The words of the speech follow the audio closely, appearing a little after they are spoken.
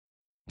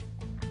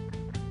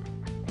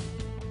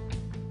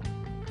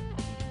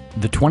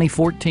The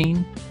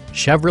 2014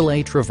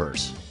 Chevrolet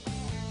Traverse.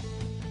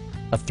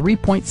 A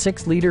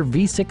 3.6-liter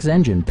V6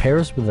 engine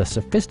pairs with a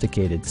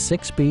sophisticated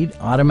 6-speed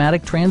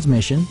automatic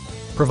transmission,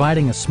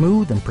 providing a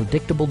smooth and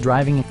predictable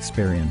driving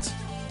experience.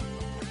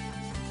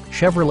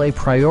 Chevrolet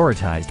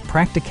prioritized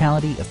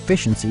practicality,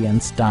 efficiency,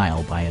 and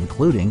style by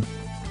including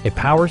a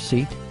power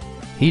seat,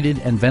 heated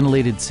and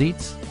ventilated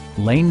seats,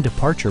 lane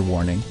departure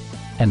warning,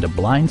 and a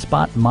blind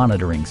spot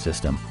monitoring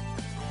system.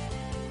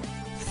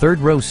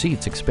 Third-row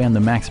seats expand the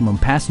maximum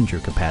passenger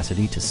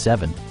capacity to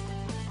 7.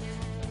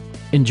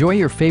 Enjoy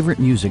your favorite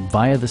music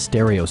via the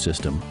stereo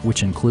system,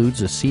 which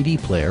includes a CD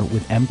player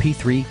with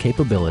MP3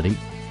 capability,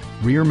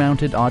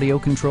 rear-mounted audio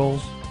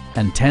controls,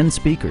 and 10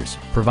 speakers,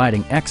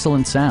 providing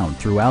excellent sound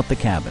throughout the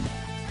cabin.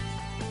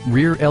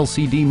 Rear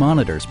LCD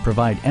monitors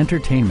provide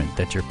entertainment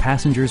that your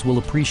passengers will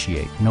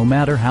appreciate no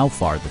matter how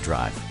far the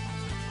drive.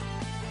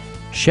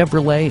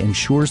 Chevrolet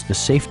ensures the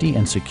safety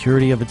and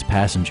security of its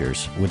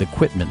passengers with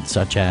equipment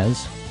such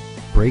as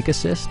brake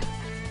assist,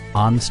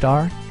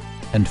 OnStar,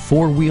 and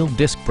 4-wheel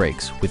disc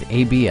brakes with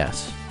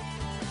ABS.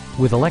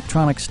 With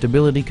electronic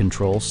stability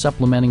control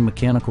supplementing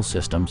mechanical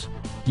systems,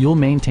 you'll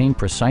maintain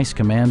precise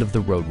command of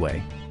the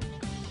roadway.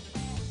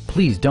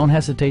 Please don't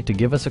hesitate to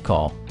give us a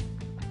call.